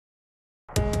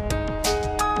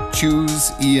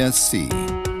ChooseESC.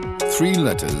 3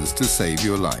 letters to save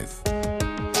your life.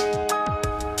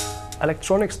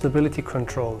 Electronic stability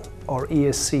control, or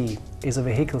ESC, is a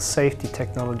vehicle safety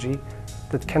technology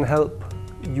that can help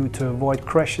you to avoid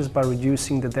crashes by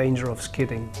reducing the danger of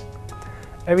skidding.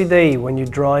 Every day when you're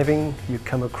driving, you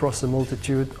come across a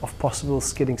multitude of possible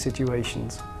skidding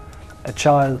situations. A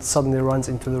child suddenly runs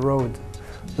into the road,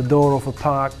 the door of a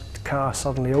parked car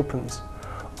suddenly opens,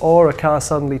 or a car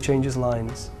suddenly changes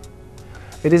lines.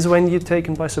 It is when you're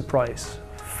taken by surprise,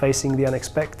 facing the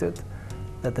unexpected,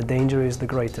 that the danger is the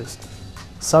greatest.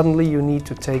 Suddenly you need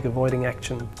to take avoiding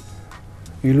action.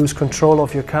 You lose control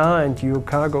of your car and your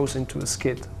car goes into a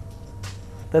skid.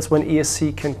 That's when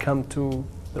ESC can come to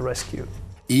the rescue.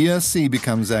 ESC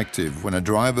becomes active when a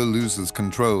driver loses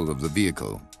control of the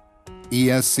vehicle.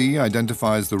 ESC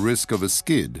identifies the risk of a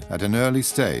skid at an early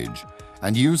stage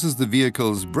and uses the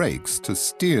vehicle's brakes to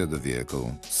steer the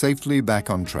vehicle safely back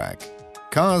on track.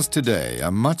 Cars today are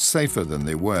much safer than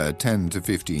they were 10 to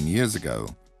 15 years ago,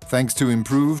 thanks to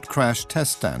improved crash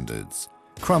test standards,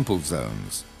 crumple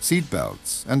zones, seat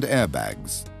belts, and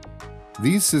airbags.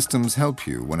 These systems help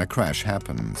you when a crash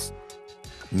happens.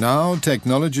 Now,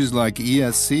 technologies like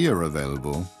ESC are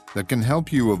available that can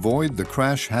help you avoid the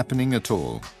crash happening at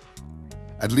all.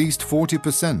 At least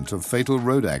 40% of fatal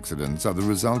road accidents are the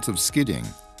result of skidding.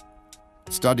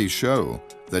 Studies show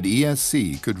that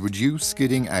ESC could reduce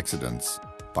skidding accidents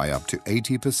by up to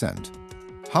 80%.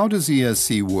 How does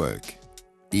ESC work?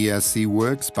 ESC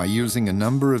works by using a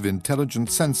number of intelligent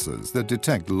sensors that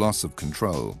detect loss of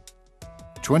control.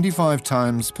 25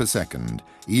 times per second,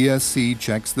 ESC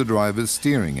checks the driver's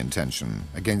steering intention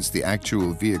against the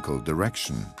actual vehicle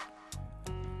direction.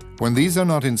 When these are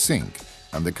not in sync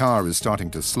and the car is starting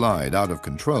to slide out of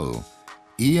control,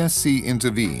 ESC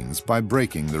intervenes by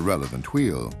braking the relevant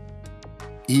wheel.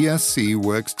 ESC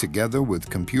works together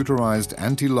with computerized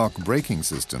anti-lock braking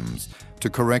systems to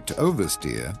correct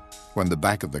oversteer when the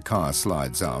back of the car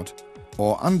slides out,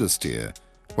 or understeer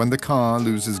when the car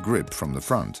loses grip from the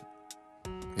front.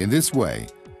 In this way,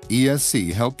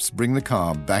 ESC helps bring the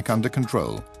car back under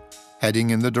control,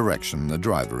 heading in the direction the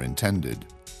driver intended.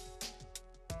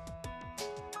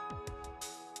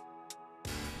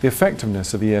 The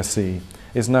effectiveness of ESC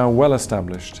is now well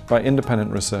established by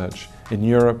independent research in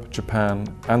Europe, Japan,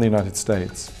 and the United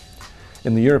States.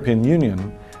 In the European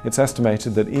Union, it's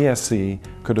estimated that ESC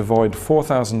could avoid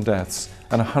 4,000 deaths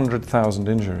and 100,000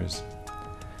 injuries.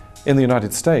 In the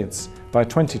United States, by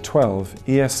 2012,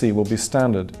 ESC will be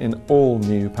standard in all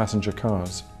new passenger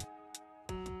cars.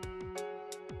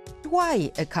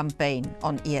 Why a campaign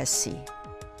on ESC?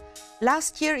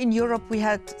 Last year in Europe we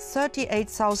had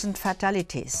 38,000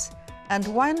 fatalities and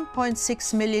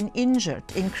 1.6 million injured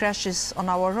in crashes on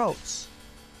our roads.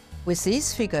 With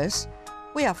these figures,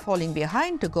 we are falling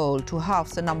behind the goal to halve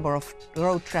the number of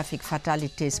road traffic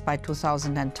fatalities by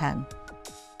 2010.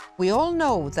 We all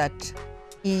know that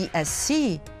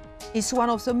ESC is one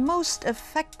of the most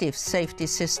effective safety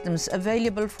systems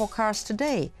available for cars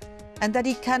today, and that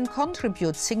it can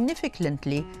contribute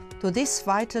significantly to this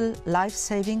vital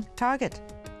life-saving target.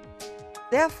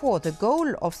 Therefore, the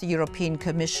goal of the European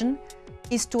Commission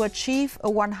is to achieve a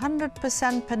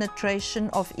 100% penetration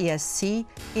of ESC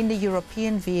in the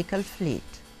European vehicle fleet.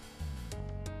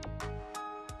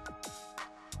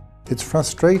 It's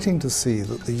frustrating to see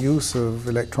that the use of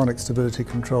electronic stability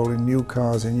control in new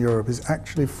cars in Europe is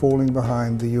actually falling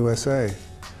behind the USA.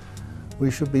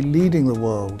 We should be leading the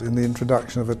world in the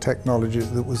introduction of a technology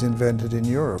that was invented in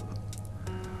Europe.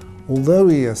 Although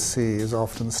ESC is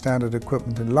often standard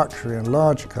equipment in luxury and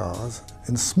large cars,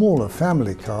 in smaller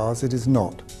family cars it is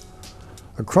not.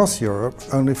 Across Europe,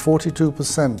 only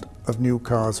 42% of new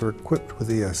cars are equipped with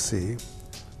ESC.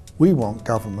 We want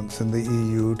governments in the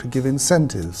EU to give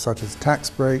incentives such as tax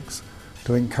breaks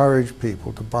to encourage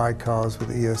people to buy cars with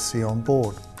ESC on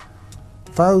board.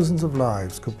 Thousands of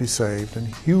lives could be saved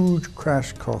and huge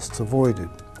crash costs avoided.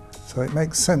 So it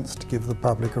makes sense to give the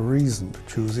public a reason to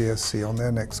choose ESC on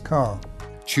their next car.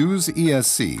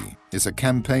 ChooseESC is a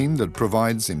campaign that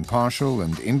provides impartial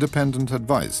and independent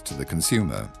advice to the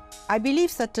consumer. I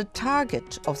believe that the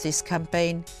target of this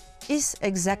campaign is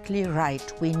exactly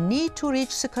right. We need to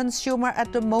reach the consumer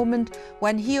at the moment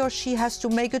when he or she has to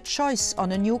make a choice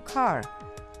on a new car.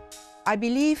 I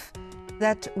believe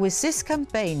that with this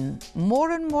campaign,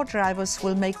 more and more drivers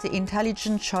will make the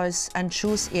intelligent choice and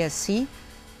choose ESC,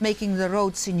 making the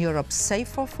roads in Europe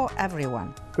safer for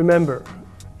everyone. Remember,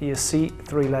 ESC,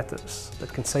 3 letters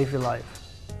that can save your life.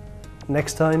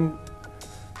 Next time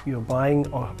you're buying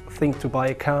or think to buy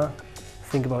a car,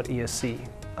 think about ESC.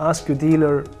 Ask your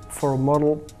dealer for a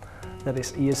model that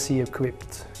is ESC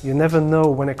equipped. You never know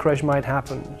when a crash might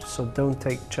happen, so don't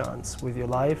take chance with your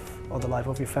life or the life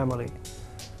of your family.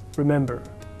 Remember,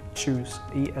 choose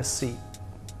ESC.